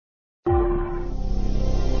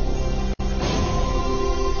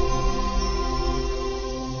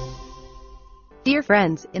Dear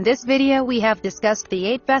friends, in this video we have discussed the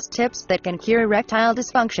 8 best tips that can cure erectile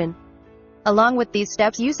dysfunction. Along with these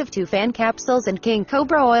steps, use of Tufan capsules and King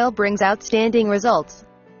Cobra oil brings outstanding results.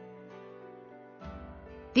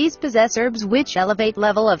 These possess herbs which elevate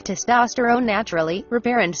level of testosterone naturally,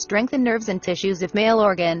 repair and strengthen nerves and tissues of male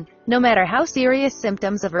organ. No matter how serious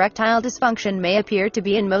symptoms of erectile dysfunction may appear to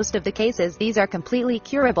be, in most of the cases these are completely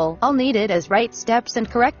curable. All needed is right steps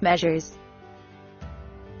and correct measures.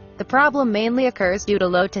 The problem mainly occurs due to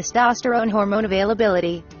low testosterone hormone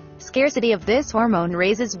availability. Scarcity of this hormone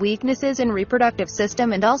raises weaknesses in reproductive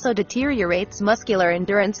system and also deteriorates muscular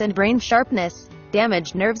endurance and brain sharpness.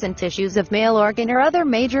 Damaged nerves and tissues of male organ are other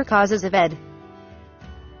major causes of ED.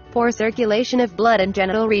 Poor circulation of blood and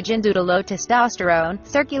genital region due to low testosterone.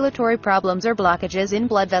 Circulatory problems or blockages in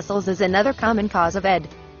blood vessels is another common cause of ED.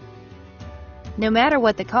 No matter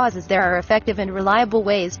what the causes, there are effective and reliable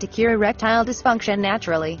ways to cure erectile dysfunction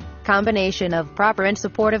naturally. Combination of proper and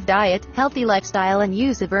supportive diet, healthy lifestyle and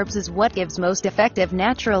use of herbs is what gives most effective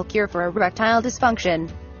natural cure for erectile dysfunction.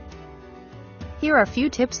 Here are a few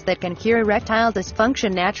tips that can cure erectile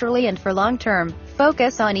dysfunction naturally and for long term.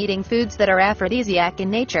 Focus on eating foods that are aphrodisiac in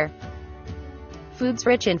nature. Foods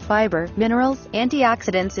rich in fiber, minerals,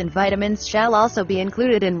 antioxidants and vitamins shall also be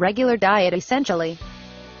included in regular diet essentially.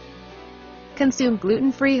 Consume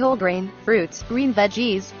gluten-free whole grain, fruits, green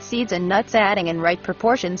veggies, seeds and nuts, adding in right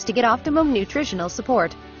proportions to get optimum nutritional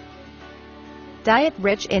support. Diet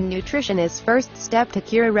rich in nutrition is first step to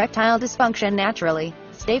cure erectile dysfunction naturally.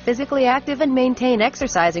 Stay physically active and maintain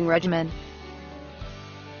exercising regimen.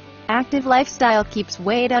 Active lifestyle keeps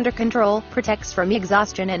weight under control, protects from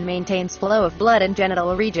exhaustion and maintains flow of blood in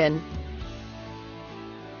genital region.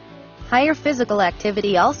 Higher physical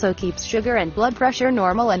activity also keeps sugar and blood pressure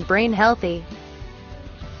normal and brain healthy.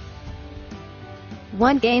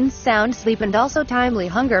 1. Gains sound sleep and also timely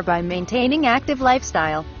hunger by maintaining active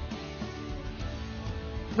lifestyle.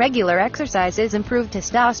 Regular exercises improve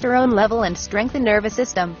testosterone level and strengthen nervous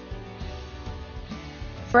system.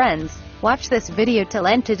 Friends, watch this video till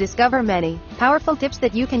end to discover many powerful tips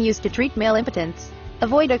that you can use to treat male impotence.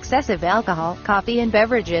 Avoid excessive alcohol, coffee and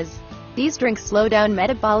beverages. These drinks slow down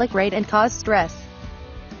metabolic rate and cause stress.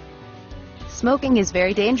 Smoking is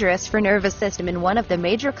very dangerous for nervous system and one of the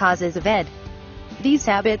major causes of ED. These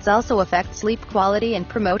habits also affect sleep quality and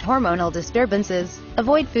promote hormonal disturbances.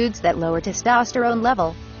 Avoid foods that lower testosterone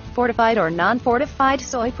level. Fortified or non-fortified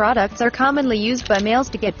soy products are commonly used by males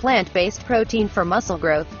to get plant-based protein for muscle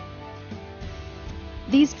growth.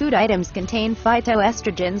 These food items contain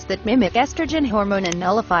phytoestrogens that mimic estrogen hormone and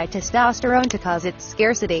nullify testosterone to cause its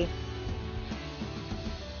scarcity.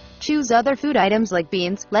 Choose other food items like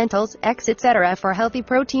beans, lentils, eggs, etc. for healthy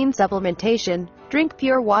protein supplementation. Drink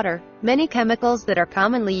pure water. Many chemicals that are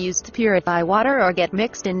commonly used to purify water or get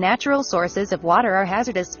mixed in natural sources of water are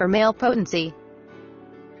hazardous for male potency.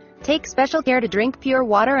 Take special care to drink pure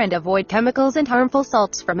water and avoid chemicals and harmful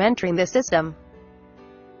salts from entering the system.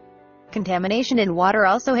 Contamination in water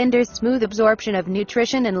also hinders smooth absorption of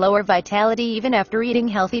nutrition and lower vitality even after eating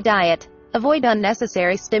healthy diet. Avoid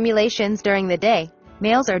unnecessary stimulations during the day.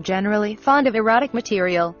 Males are generally fond of erotic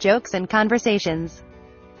material, jokes and conversations.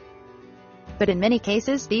 But in many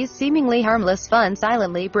cases these seemingly harmless fun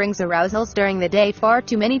silently brings arousals during the day far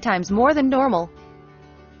too many times more than normal.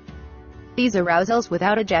 These arousals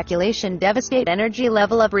without ejaculation devastate energy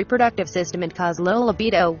level of reproductive system and cause low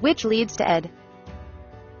libido, which leads to ED.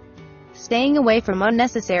 Staying away from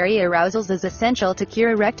unnecessary arousals is essential to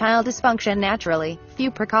cure erectile dysfunction naturally. Few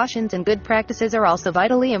precautions and good practices are also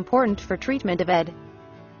vitally important for treatment of ED.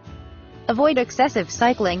 Avoid excessive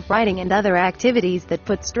cycling, riding and other activities that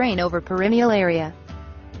put strain over perineal area.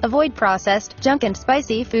 Avoid processed, junk and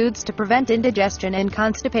spicy foods to prevent indigestion and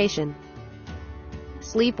constipation.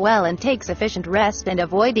 Sleep well and take sufficient rest and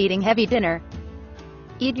avoid eating heavy dinner.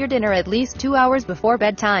 Eat your dinner at least 2 hours before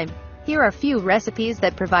bedtime. Here are a few recipes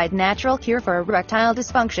that provide natural cure for erectile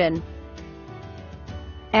dysfunction.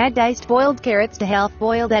 Add diced boiled carrots to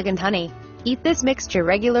half-boiled egg and honey. Eat this mixture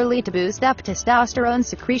regularly to boost up testosterone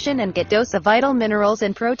secretion and get dose of vital minerals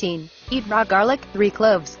and protein. Eat raw garlic, 3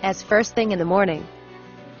 cloves, as first thing in the morning.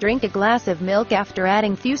 Drink a glass of milk after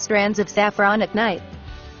adding few strands of saffron at night.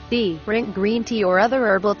 Drink green tea or other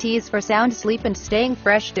herbal teas for sound sleep and staying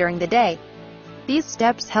fresh during the day. These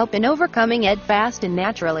steps help in overcoming ED fast and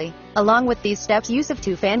naturally. Along with these steps, use of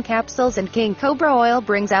Tufan capsules and King Cobra oil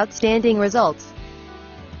brings outstanding results.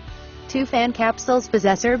 Tufan capsules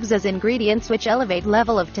possess herbs as ingredients which elevate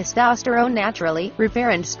level of testosterone naturally, repair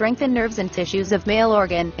and strengthen nerves and tissues of male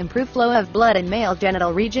organ, improve flow of blood in male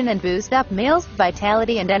genital region and boost up male's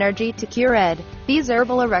vitality and energy to cure ED. These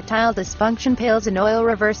herbal erectile dysfunction pills and oil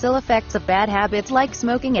reverse ill effects of bad habits like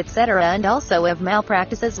smoking etc. and also of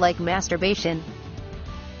malpractices like masturbation.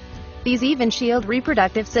 These even shield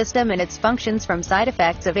reproductive system and its functions from side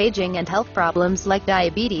effects of aging and health problems like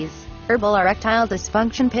diabetes. Herbal erectile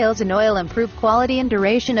dysfunction pills and oil improve quality and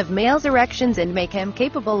duration of male's erections and make him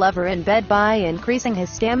capable lover in bed by increasing his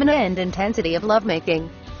stamina and intensity of lovemaking.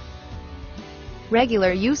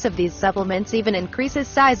 Regular use of these supplements even increases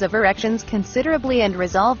size of erections considerably and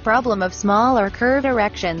resolve problem of small or curved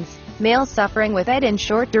erections. Males suffering with ED in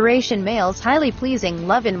short duration males highly pleasing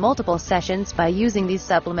love in multiple sessions by using these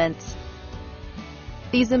supplements.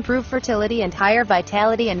 These improve fertility and higher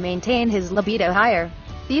vitality and maintain his libido higher.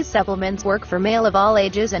 These supplements work for male of all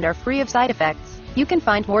ages and are free of side effects. You can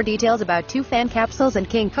find more details about Tufan capsules and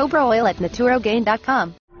King Cobra oil at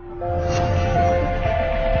naturogain.com.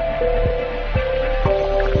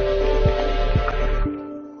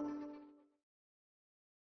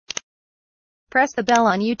 Press the bell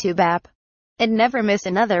on YouTube app and never miss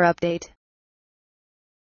another update.